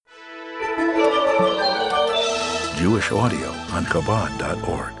Jewish audio on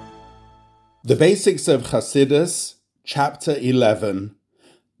Chabad.org. The Basics of Chassidus, Chapter 11,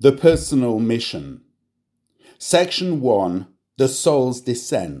 The Personal Mission. Section 1, The Soul's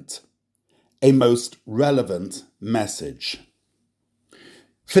Descent, a most relevant message.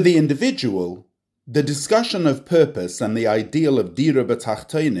 For the individual, the discussion of purpose and the ideal of dira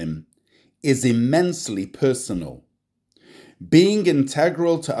b'tachtonim is immensely personal. Being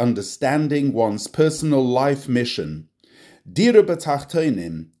integral to understanding one's personal life mission, dira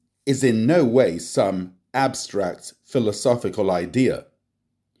b'tachtonim is in no way some abstract philosophical idea.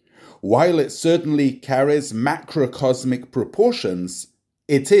 While it certainly carries macrocosmic proportions,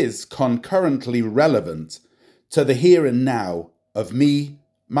 it is concurrently relevant to the here and now of me,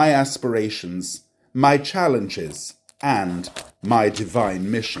 my aspirations, my challenges, and my divine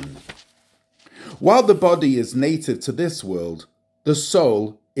mission. While the body is native to this world, the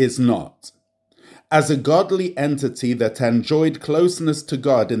soul is not. As a godly entity that enjoyed closeness to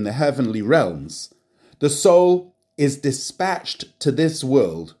God in the heavenly realms, the soul is dispatched to this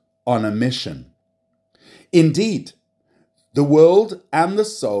world on a mission. Indeed, the world and the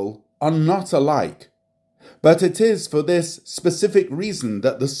soul are not alike, but it is for this specific reason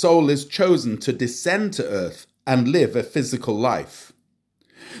that the soul is chosen to descend to earth and live a physical life.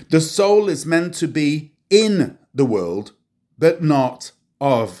 The soul is meant to be in the world, but not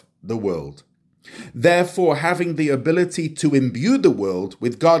of the world. Therefore, having the ability to imbue the world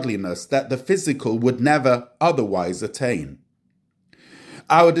with godliness that the physical would never otherwise attain.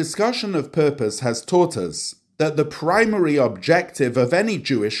 Our discussion of purpose has taught us that the primary objective of any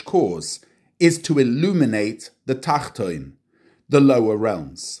Jewish cause is to illuminate the tachtoin, the lower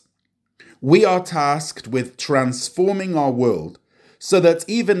realms. We are tasked with transforming our world so that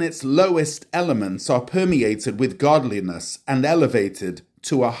even its lowest elements are permeated with godliness and elevated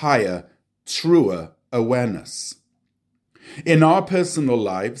to a higher, truer awareness. In our personal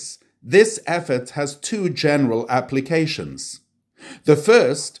lives, this effort has two general applications. The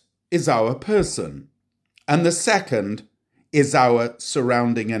first is our person, and the second is our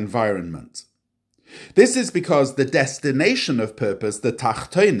surrounding environment. This is because the destination of purpose, the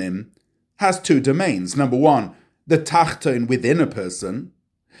tachtonim, has two domains. Number one, the tachton within a person.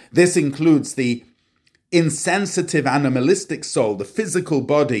 This includes the insensitive animalistic soul, the physical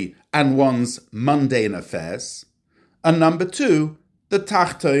body, and one's mundane affairs. And number two, the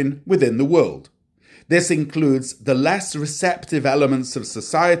tachton within the world. This includes the less receptive elements of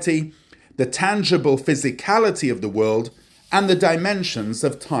society, the tangible physicality of the world, and the dimensions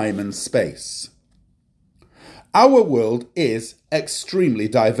of time and space. Our world is extremely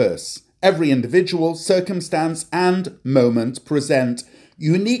diverse. Every individual, circumstance, and moment present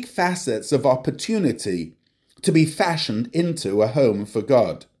unique facets of opportunity to be fashioned into a home for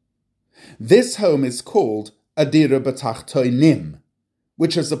God. This home is called a dira b'tachtonim,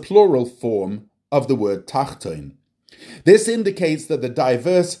 which is a plural form of the word tachton. This indicates that the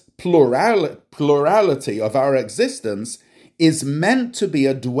diverse plurality of our existence is meant to be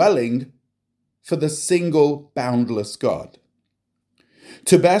a dwelling for the single boundless God.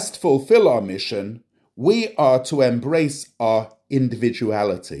 To best fulfill our mission, we are to embrace our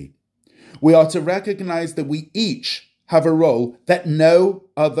individuality. We are to recognize that we each have a role that no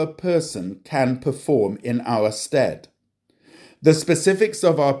other person can perform in our stead. The specifics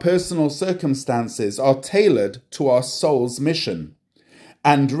of our personal circumstances are tailored to our soul's mission,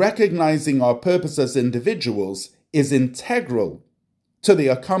 and recognizing our purpose as individuals is integral to the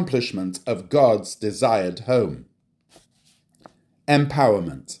accomplishment of God's desired home.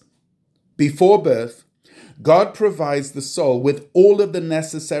 Empowerment. Before birth, God provides the soul with all of the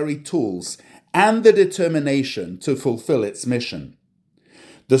necessary tools and the determination to fulfill its mission.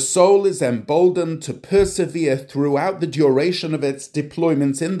 The soul is emboldened to persevere throughout the duration of its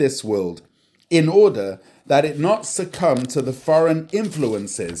deployment in this world in order that it not succumb to the foreign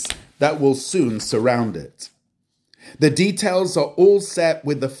influences that will soon surround it. The details are all set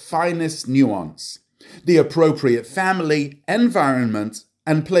with the finest nuance. The appropriate family, environment,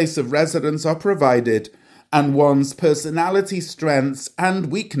 and place of residence are provided, and one's personality strengths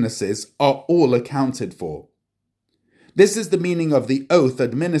and weaknesses are all accounted for. This is the meaning of the oath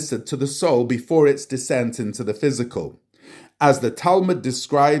administered to the soul before its descent into the physical. As the Talmud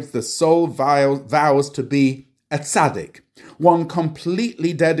describes, the soul vows to be a tzaddik, one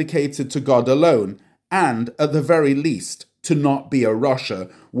completely dedicated to God alone, and, at the very least, to not be a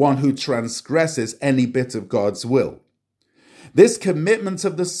rasha, one who transgresses any bit of God's will. This commitment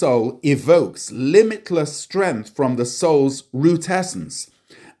of the soul evokes limitless strength from the soul's root essence,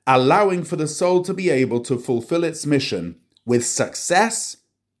 allowing for the soul to be able to fulfill its mission with success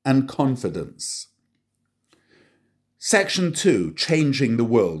and confidence. Section 2, Changing the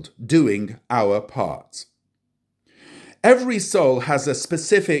World, Doing Our Part. Every soul has a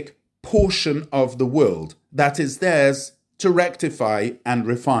specific portion of the world that is theirs to rectify and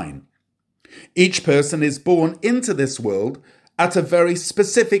refine. Each person is born into this world at a very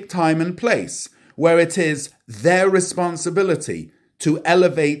specific time and place, where it is their responsibility to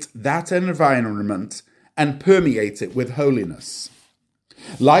elevate that environment and permeate it with holiness.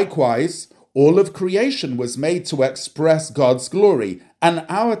 Likewise, all of creation was made to express God's glory, and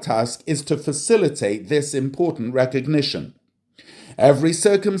our task is to facilitate this important recognition. Every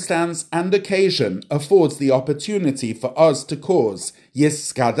circumstance and occasion affords the opportunity for us to cause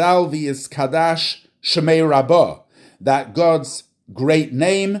Yiskadal v'Yiskadash Shemei Rabbah, that God's great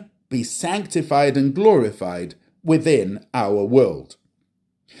name be sanctified and glorified within our world.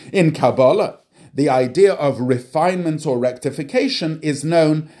 In Kabbalah, the idea of refinement or rectification is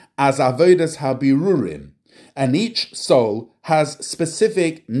known as avodas habirurim, and each soul has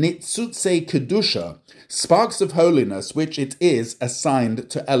specific nitzutze kedusha, sparks of holiness which it is assigned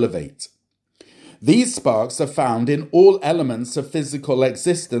to elevate. These sparks are found in all elements of physical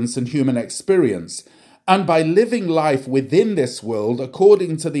existence and human experience, and by living life within this world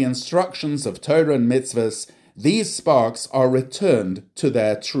according to the instructions of Torah and mitzvahs, these sparks are returned to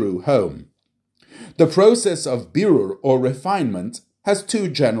their true home. The process of birur or refinement has two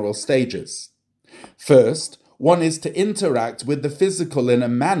general stages. First, one is to interact with the physical in a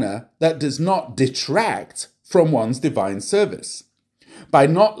manner that does not detract from one's divine service. By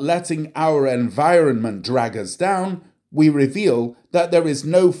not letting our environment drag us down, we reveal that there is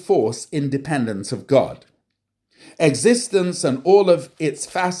no force independent of God. Existence and all of its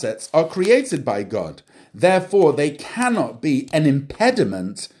facets are created by God. Therefore, they cannot be an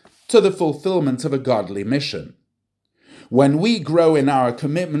impediment to the fulfillment of a godly mission. When we grow in our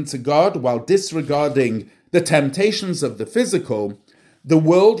commitment to God while disregarding the temptations of the physical, the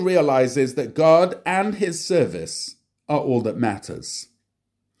world realizes that God and His service are all that matters.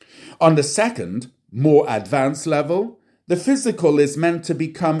 On the second, more advanced level, the physical is meant to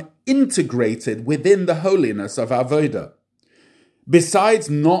become integrated within the holiness of avodah. Besides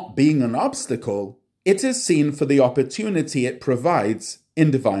not being an obstacle, it is seen for the opportunity it provides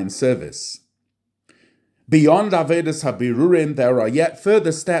in divine service. Beyond avodas habirurim, there are yet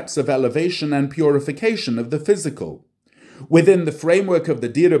further steps of elevation and purification of the physical. Within the framework of the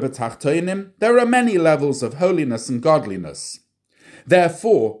Dira b'tachtonim, there are many levels of holiness and godliness.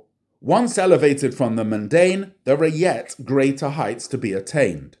 Therefore, once elevated from the mundane, there are yet greater heights to be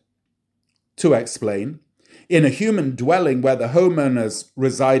attained. To explain, in a human dwelling where the homeowners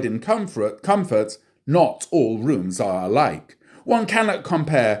reside in comfort, not all rooms are alike. One cannot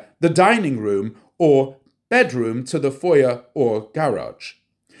compare the dining room or bedroom to the foyer or garage.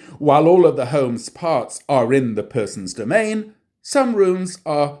 While all of the home's parts are in the person's domain, some rooms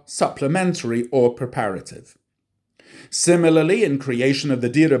are supplementary or preparative. Similarly, in creation of the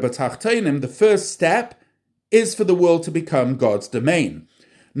Dira b'tachtonim, the first step is for the world to become God's domain.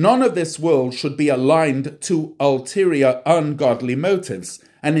 None of this world should be aligned to ulterior, ungodly motives,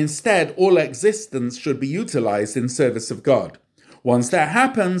 and instead all existence should be utilized in service of God. Once that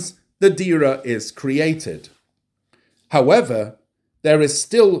happens, the Dira is created. However, there is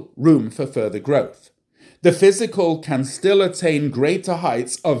still room for further growth. The physical can still attain greater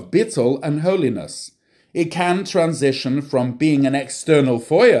heights of bittul and holiness. It can transition from being an external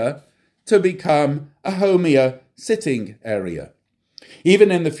foyer to become a homier sitting area.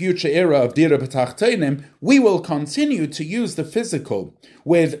 Even in the future era of Dira b'tachtonim, we will continue to use the physical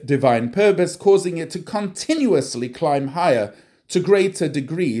with divine purpose, causing it to continuously climb higher to greater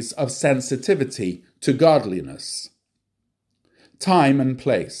degrees of sensitivity to godliness. Time and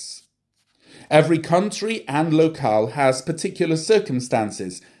place. Every country and locale has particular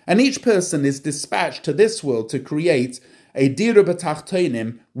circumstances, and each person is dispatched to this world to create a Dira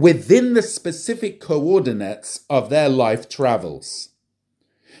b'tachtonim within the specific coordinates of their life travels.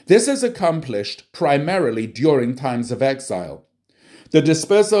 This is accomplished primarily during times of exile. The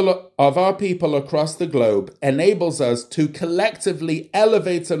dispersal of our people across the globe enables us to collectively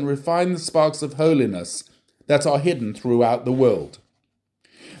elevate and refine the sparks of holiness that are hidden throughout the world.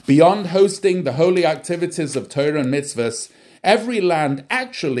 Beyond hosting the holy activities of Torah and mitzvahs, every land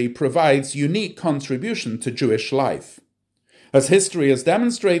actually provides unique contribution to Jewish life. As history has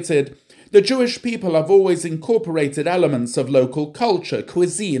demonstrated, the Jewish people have always incorporated elements of local culture,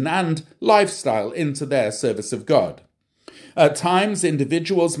 cuisine, and lifestyle into their service of God. At times,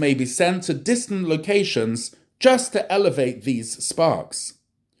 individuals may be sent to distant locations just to elevate these sparks.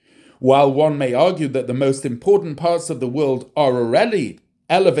 While one may argue that the most important parts of the world are already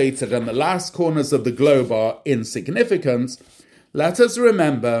elevated and the last corners of the globe are insignificant, let us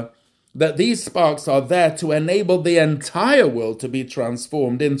remember that these sparks are there to enable the entire world to be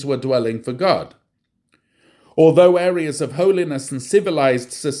transformed into a dwelling for God. Although areas of holiness and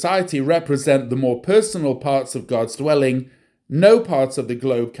civilized society represent the more personal parts of God's dwelling, no parts of the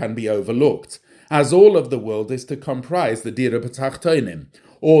globe can be overlooked, as all of the world is to comprise the Dira B'Tachtonim.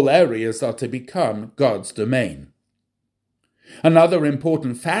 All areas are to become God's domain. Another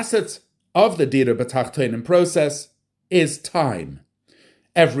important facet of the Dira B'Tachtonim process is time.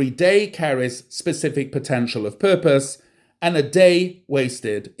 Every day carries specific potential of purpose, and a day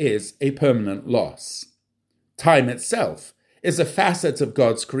wasted is a permanent loss. Time itself is a facet of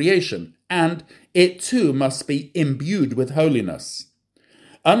God's creation, and it too must be imbued with holiness.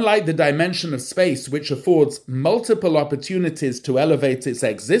 Unlike the dimension of space, which affords multiple opportunities to elevate its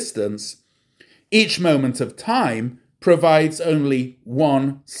existence, each moment of time provides only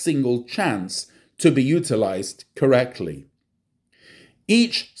one single chance to be utilized correctly.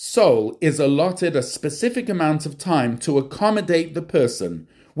 Each soul is allotted a specific amount of time to accommodate the person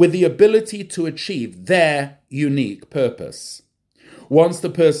with the ability to achieve their unique purpose. Once the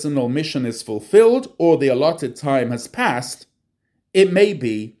personal mission is fulfilled or the allotted time has passed, it may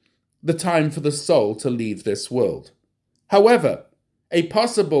be the time for the soul to leave this world. However, a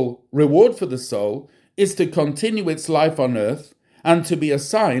possible reward for the soul is to continue its life on earth and to be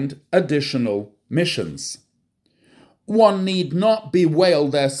assigned additional missions. One need not bewail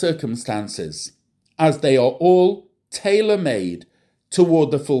their circumstances, as they are all tailor-made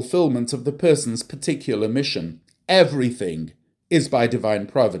toward the fulfillment of the person's particular mission. Everything is by divine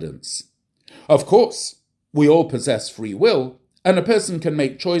providence. Of course, we all possess free will, and a person can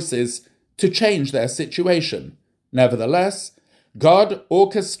make choices to change their situation. Nevertheless, God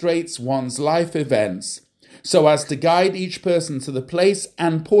orchestrates one's life events so as to guide each person to the place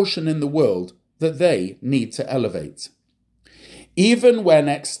and portion in the world that they need to elevate. Even when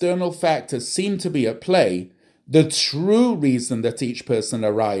external factors seem to be at play, the true reason that each person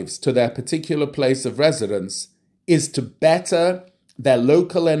arrives to their particular place of residence is to better their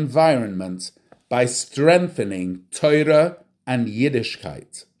local environment by strengthening Torah and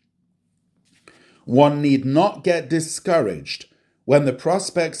Yiddishkeit. One need not get discouraged when the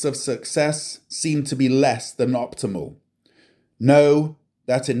prospects of success seem to be less than optimal. Know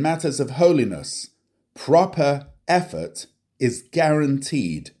that in matters of holiness, proper effort is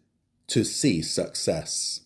guaranteed to see success.